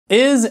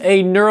Is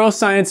a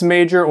neuroscience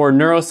major or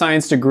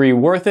neuroscience degree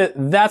worth it?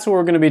 That's what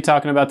we're going to be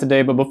talking about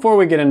today, but before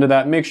we get into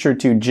that, make sure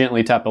to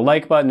gently tap the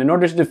like button in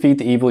order to defeat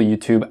the evil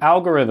YouTube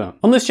algorithm.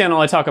 On this channel,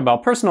 I talk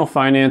about personal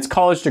finance,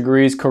 college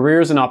degrees,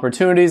 careers, and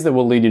opportunities that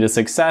will lead you to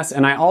success,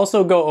 and I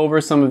also go over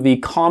some of the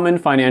common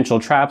financial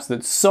traps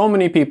that so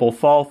many people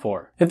fall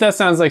for. If that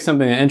sounds like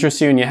something that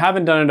interests you and you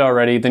haven't done it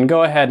already, then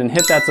go ahead and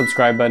hit that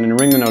subscribe button and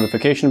ring the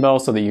notification bell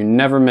so that you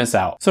never miss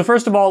out. So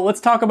first of all,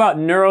 let's talk about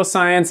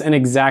neuroscience and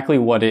exactly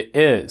what it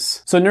is.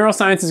 So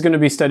neuroscience is going to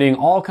be studying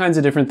all kinds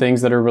of different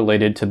things that are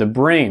related to the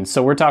brain.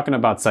 So we're talking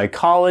about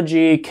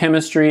psychology,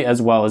 chemistry,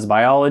 as well as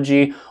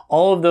biology,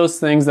 all of those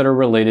things that are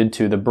related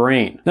to the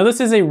brain. Now, this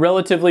is a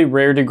relatively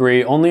rare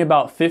degree. Only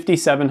about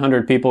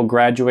 5,700 people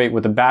graduate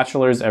with a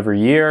bachelor's every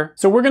year.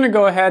 So we're going to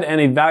go ahead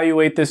and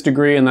evaluate this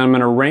degree, and then I'm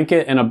going to rank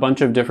it in a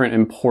bunch of different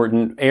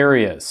important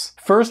areas.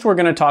 First, we're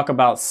going to talk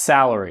about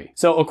salary.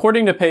 So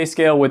according to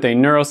payscale, with a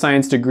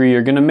neuroscience degree,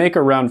 you're going to make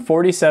around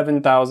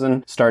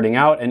 $47,000 starting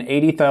out and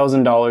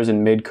 $80,000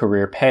 in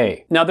mid-career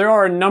pay. Now, there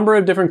are a number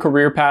of different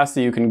career paths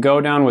that you can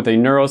go down with a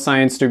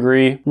neuroscience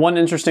degree. One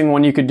interesting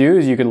one you could do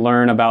is you could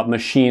learn about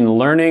machine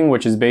learning,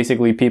 which is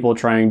basically people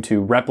trying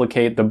to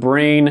replicate the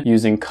brain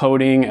using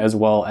coding as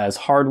well as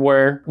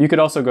hardware. You could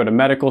also go to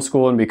medical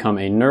school and become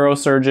a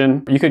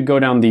neurosurgeon. You could go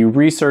down the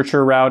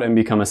researcher route and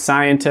become a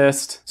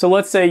scientist. So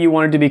let's say you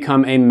wanted to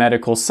become a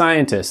medical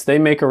scientist. They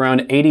make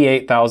around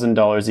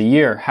 $88,000 a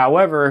year.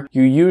 However,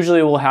 you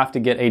usually will have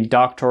to get a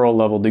doctoral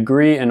level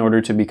degree in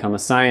order to become a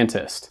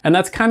scientist. And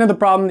that's kind of the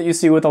problem that you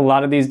see with a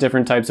lot of these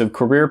different types of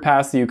career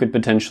paths that you could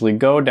potentially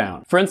go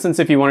down. For instance,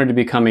 if you wanted to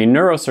become a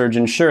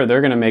neurosurgeon, sure,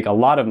 they're going to make a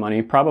lot of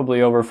money,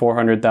 probably over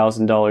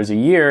 $400,000 a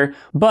year,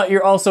 but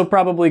you're also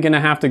probably going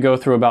to have to go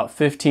through about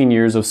 15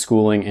 years of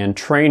schooling and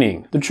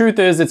training. The truth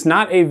is, it's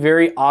not a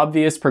very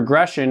obvious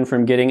progression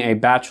from getting a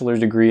bachelor's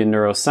degree in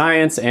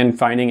neuroscience and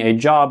finding a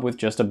job with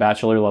just a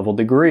bachelor level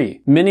degree.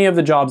 Many of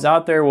the jobs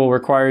out there will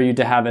require you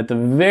to have at the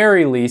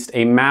very least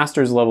a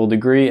master's level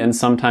degree and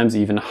sometimes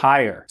even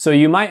higher. So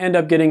you might end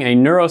up getting a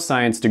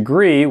neuroscience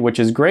degree, which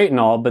is great and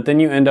all, but then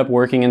you end up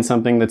working in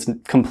something that's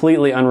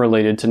completely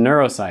unrelated to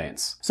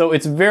neuroscience. So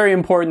it's very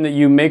important that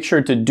you make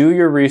sure to do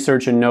your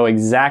research and know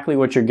exactly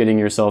what you're getting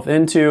yourself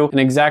into and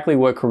exactly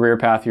what career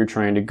path you're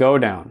trying to go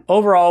down.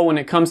 Overall, when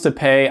it comes to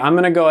pay, I'm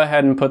going to go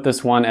ahead and put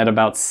this one at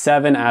about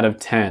 7 out of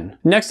 10.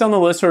 Next on the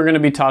list, we're going to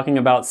be talking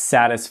about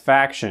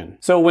satisfaction.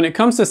 So when it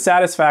comes to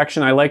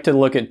satisfaction, I like to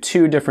look at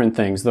two different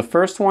things. The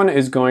first one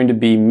is going to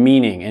be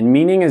meaning, and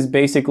meaning is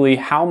basically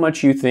how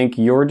much you think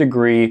your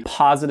degree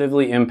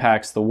positively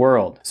impacts the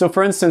world. So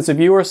for instance, if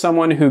you are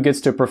someone who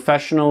gets to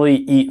professionally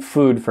eat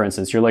food, for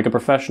instance, you're like a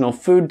professional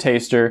food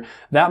taster,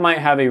 that might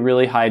have a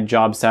really high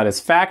job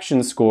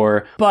satisfaction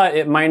score, but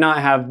it might not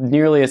have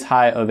nearly as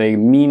high of a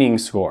meaning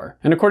score.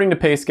 And according to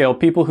payscale,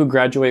 people who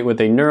graduate with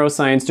a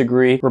neuroscience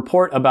degree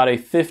report about a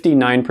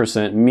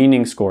 59%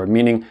 meaning score,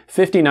 meaning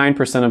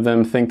 59% of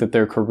them think that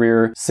their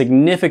career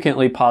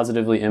significantly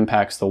positively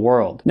impacts the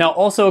world. Now,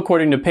 also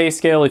according to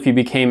payscale, if you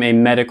became a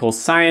medical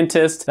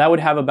scientist, that would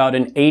have about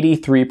an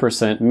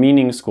 83%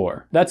 meaning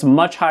score. That's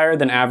much higher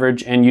than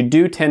average, and you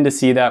do tend to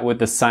see that with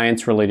the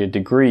science-related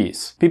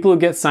degrees. People who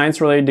get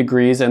science-related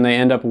degrees and they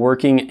end up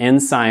working in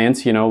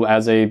science,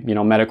 as a,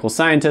 medical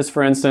scientist,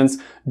 for instance,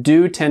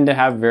 do tend to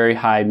have very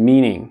high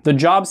meaning. The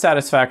job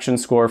satisfaction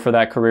score for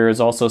that career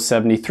is also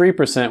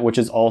 73%, which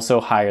is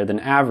also higher than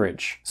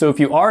average. So if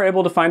you are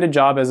able to find a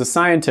job as a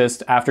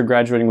scientist after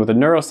graduating with a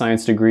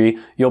neuroscience degree,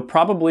 you'll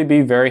probably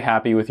be very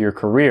happy with your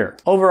career.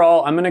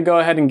 Overall, I'm going to go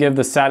ahead and give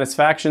the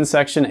satisfaction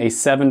section a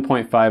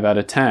 7.5 out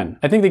of 10.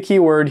 I think the key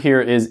word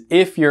here is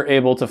if you're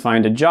able to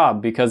find a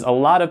job, because a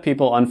lot of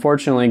people,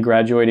 unfortunately,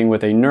 graduating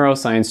with a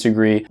neuroscience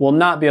degree will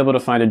not be able to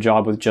find a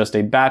job with just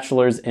a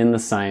bachelor's in the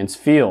science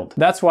field.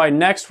 That's why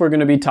next we're going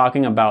to be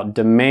talking about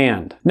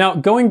demand. Now,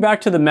 going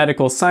back to the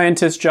medical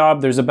scientist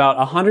job, there's about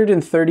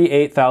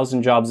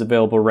 138,000 jobs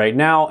available right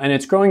now, and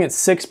it's growing at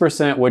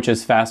 6%, which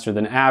is faster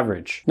than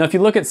average. Now, if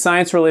you look at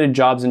science-related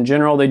jobs in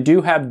general, they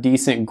do have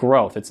decent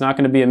growth. It's not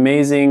going to be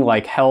amazing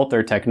like health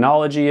or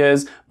technology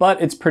is,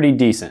 but it's pretty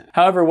decent.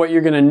 However, what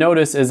you're going to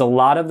notice is a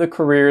lot of the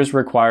careers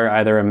require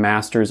either a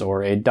master's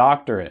or a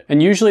doctorate.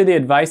 And usually the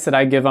advice that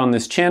I give on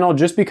this channel,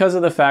 just because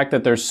of the fact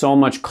that there's so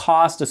much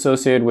cost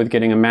associated with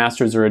getting a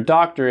master's or a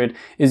doctorate,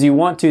 is you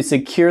want to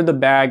secure the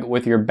bag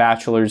with your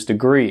bachelor's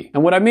degree.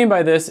 And what I mean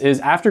by this is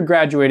after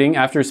graduating,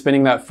 after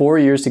spending that 4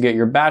 years to get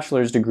your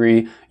bachelor's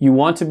degree, you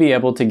want to be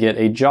able to get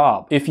a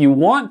job. If you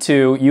want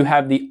to, you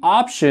have the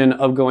option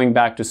of going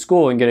back to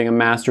school and getting a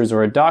master's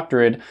or a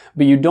doctorate,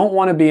 but you don't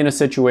want to be in a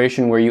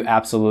situation where you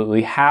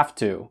absolutely have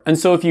to. And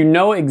so if you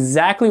know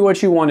exactly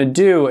what you want to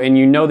do and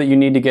you know that you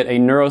need to get a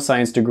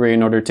neuroscience degree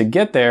in order order to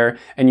get there,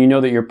 and you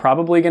know that you're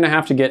probably going to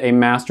have to get a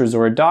master's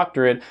or a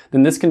doctorate,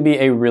 then this can be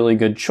a really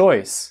good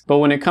choice. But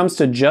when it comes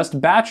to just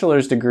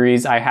bachelor's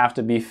degrees, I have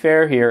to be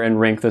fair here and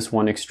rank this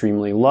one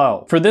extremely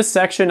low. For this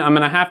section, I'm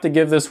going to have to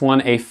give this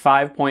one a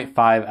 5.5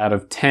 out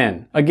of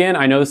 10. Again,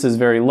 I know this is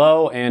very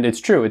low, and it's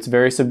true, it's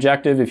very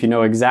subjective. If you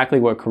know exactly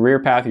what career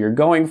path you're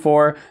going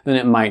for, then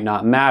it might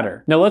not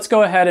matter. Now let's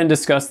go ahead and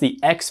discuss the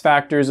X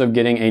factors of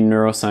getting a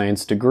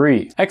neuroscience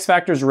degree. X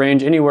factors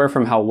range anywhere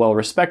from how well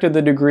respected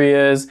the degree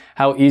is,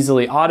 how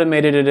easily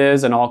automated it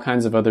is, and all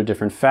kinds of other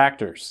different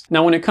factors.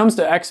 Now when it comes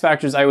to X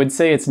factors, I would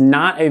say it's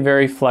not a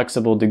very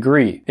flexible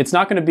degree. It's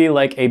not going to be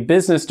like a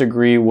business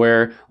degree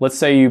where, let's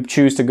say you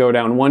choose to go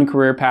down one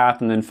career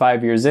path and then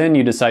 5 years in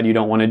you decide you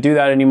don't want to do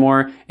that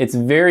anymore. It's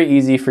very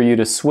easy for you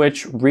to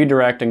switch,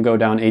 redirect, and go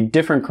down a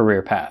different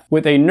career path.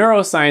 With a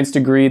neuroscience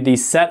degree, the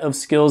set of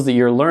skills that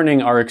you're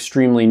learning are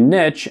extremely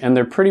niche, and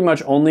they're pretty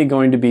much only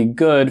going to be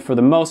good for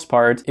the most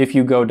part if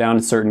you go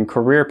down certain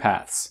career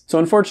paths. So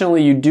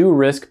unfortunately, you do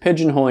risk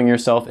pigeonholing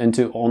yourself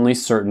into only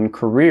certain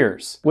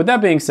careers. With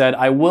that being said,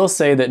 I will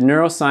say that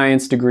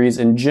neuroscience degrees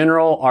in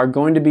general are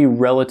going to be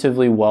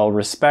relatively well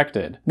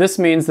respected. This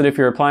means that if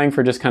you're applying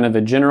for just kind of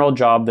a general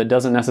job that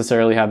doesn't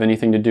necessarily have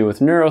anything to do with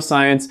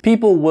neuroscience,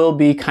 people will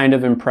be kind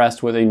of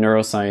impressed with a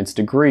neuroscience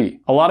degree.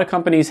 A lot of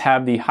companies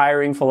have the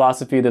hiring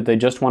philosophy that they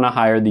just want to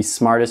hire the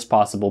smartest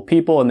possible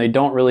people, and they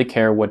don't really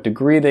care what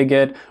degree they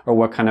get or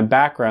what kind of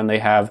background they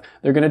have.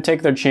 They're going to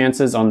take their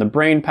chances on the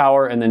brain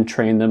power and then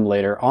train them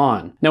later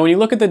on. Now, when you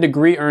look at the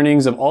degree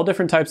earnings of all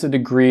different types of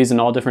degrees and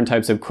all different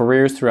types of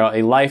careers throughout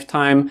a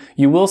lifetime,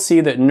 you will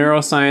see that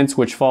neuroscience,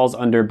 which falls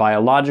under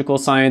biological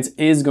science,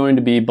 is going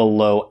to be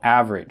below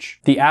average.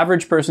 The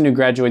average person who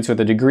graduates with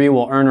a degree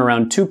will earn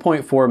around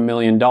 $2.4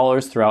 million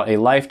throughout a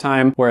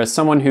lifetime, whereas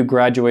someone who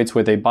graduates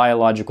with a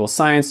biological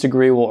science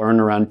degree will earn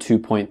around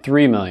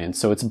 $2.3 million,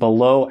 so it's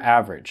below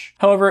average.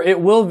 However, it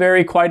will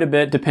vary quite a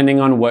bit depending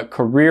on what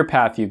career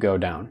path you go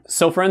down.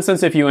 So for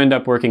instance, if you end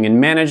up working in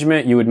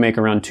management, you would make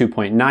around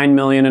 $2.9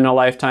 million in a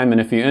lifetime,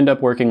 and if you end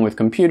up working with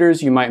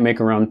computers, you might make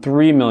around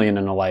 $3 million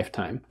in a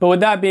lifetime. But with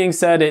that being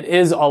said, it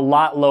is a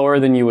lot lower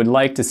than you would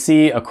like to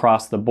see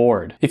across the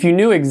board. If you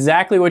knew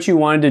exactly what you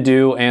wanted to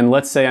do, and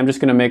let's say, I'm just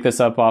going to make this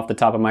up off the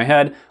top of my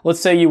head, let's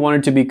say you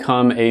wanted to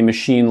become a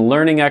machine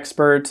learning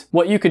expert,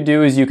 what you could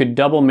do is you could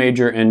double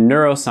major in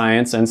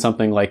neuroscience and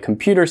something like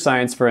computer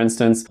science, for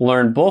instance,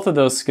 learn both of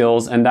those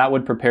skills, and that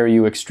would prepare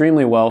you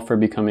extremely well for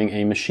becoming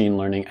a machine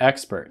learning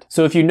expert.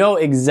 So if you know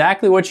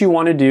exactly what you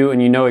want to do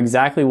and you know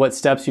exactly what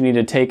steps you need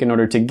to take in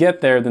order to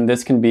get there, then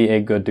this can be a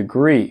good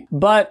degree.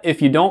 But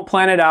if you don't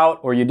plan it out,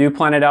 or you do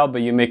plan it out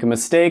but you make a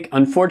mistake,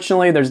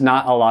 unfortunately there's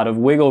not a lot of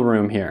wiggle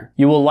room here.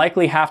 You will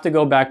likely have to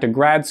go back to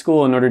grad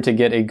school in order to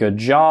get a good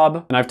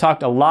job. And I've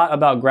talked a lot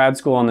about grad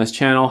school on this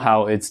channel,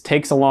 how it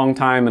takes a long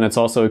time and it's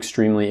also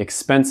extremely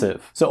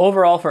expensive. So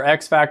overall for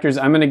X factors,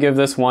 I'm going to give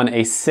this one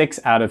a 6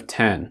 out of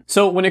 10.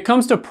 So when it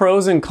comes to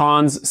pros and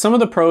cons, some of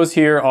the pros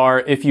here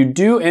are if you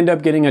do end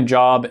up getting a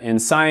job in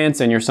science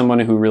and you're someone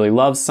who really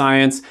loves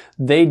science,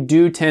 they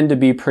do tend to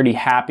be pretty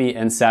happy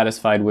and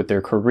satisfied with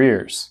their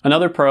careers.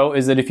 Another pro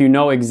is that if you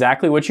know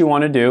exactly what you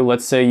want to do,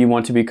 let's say you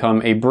want to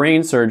become a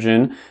brain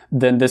surgeon,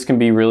 then this can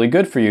be really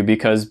good for you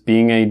because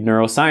being a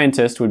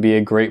neuroscientist would be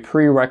a great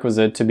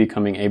prerequisite to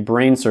becoming a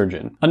brain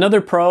surgeon.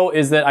 Another pro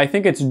is that I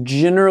think it's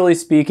generally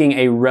speaking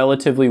a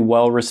relatively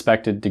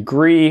well-respected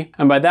degree.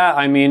 And by that,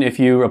 I mean if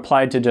you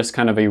applied to just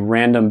kind of a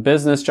random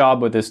business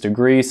job with this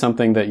degree,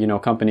 something that, you know,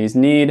 companies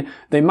need,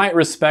 they might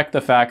respect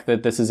the fact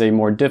that this is a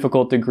more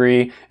difficult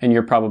degree and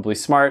you're probably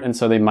smart, and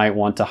so they might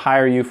want to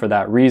hire you for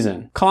that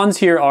reason. Cons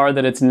here are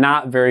that it's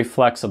not very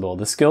flexible.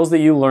 The skills that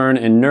you learn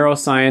in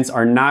neuroscience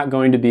are not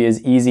going to be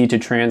as easy to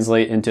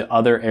translate into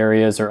other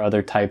areas or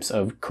other types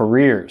of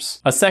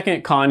careers. A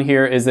second con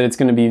here is that it's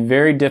going to be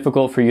very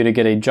difficult for you to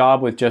get a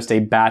job with just a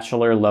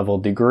bachelor level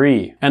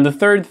degree. And the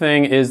third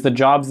thing is the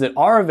jobs that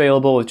are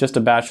available with just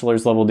a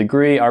bachelor's level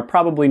degree are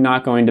probably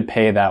not going to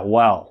pay that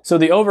well. So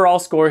the overall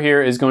score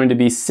here is going to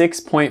be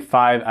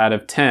 6.5 out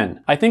of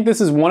 10. I think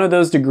this is one of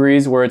those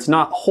degrees where it's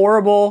not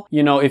horrible.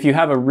 You know, if you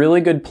have a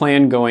really good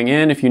plan going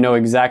in, if you know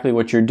exactly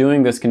what you're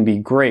doing, this can be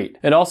great.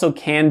 It also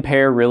can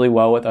pair really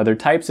well with other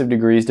types of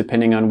degrees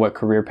depending on what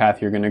career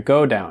path you're going to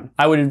go down.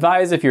 I would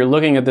advise if you're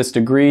looking at this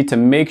degree to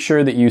make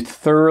sure that you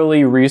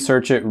thoroughly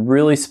research it,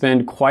 really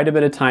spend quite a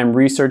bit of time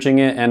researching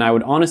it, and I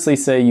would honestly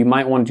say you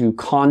might want to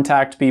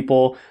contact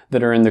people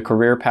that are in the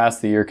career paths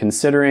that you're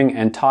considering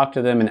and talk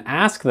to them and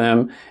ask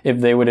them if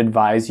they would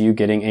advise you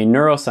getting a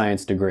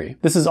neuroscience degree.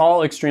 This is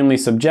all extremely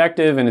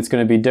subjective and it's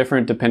going to be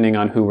different depending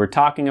on who we're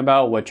talking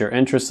about, what your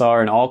interests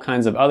are, and all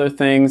kinds of other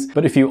things.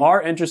 But if you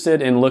are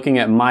interested in looking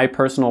at my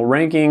personal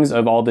rankings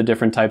of all the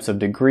different types of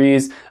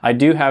degrees, I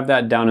do do have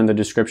that down in the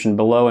description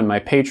below in my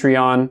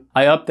Patreon.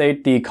 I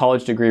update the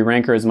college degree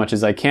ranker as much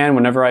as I can.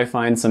 Whenever I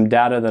find some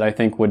data that I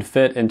think would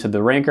fit into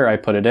the ranker, I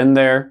put it in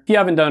there. If you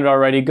haven't done it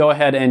already, go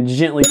ahead and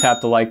gently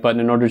tap the like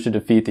button in order to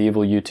defeat the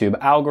evil YouTube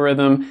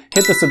algorithm.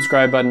 Hit the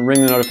subscribe button,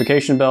 ring the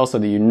notification bell so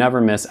that you never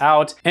miss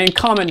out, and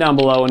comment down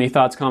below any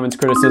thoughts, comments,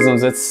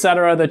 criticisms,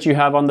 etc. that you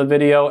have on the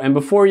video. And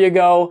before you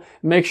go,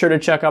 make sure to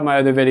check out my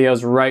other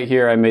videos right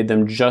here. I made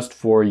them just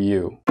for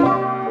you.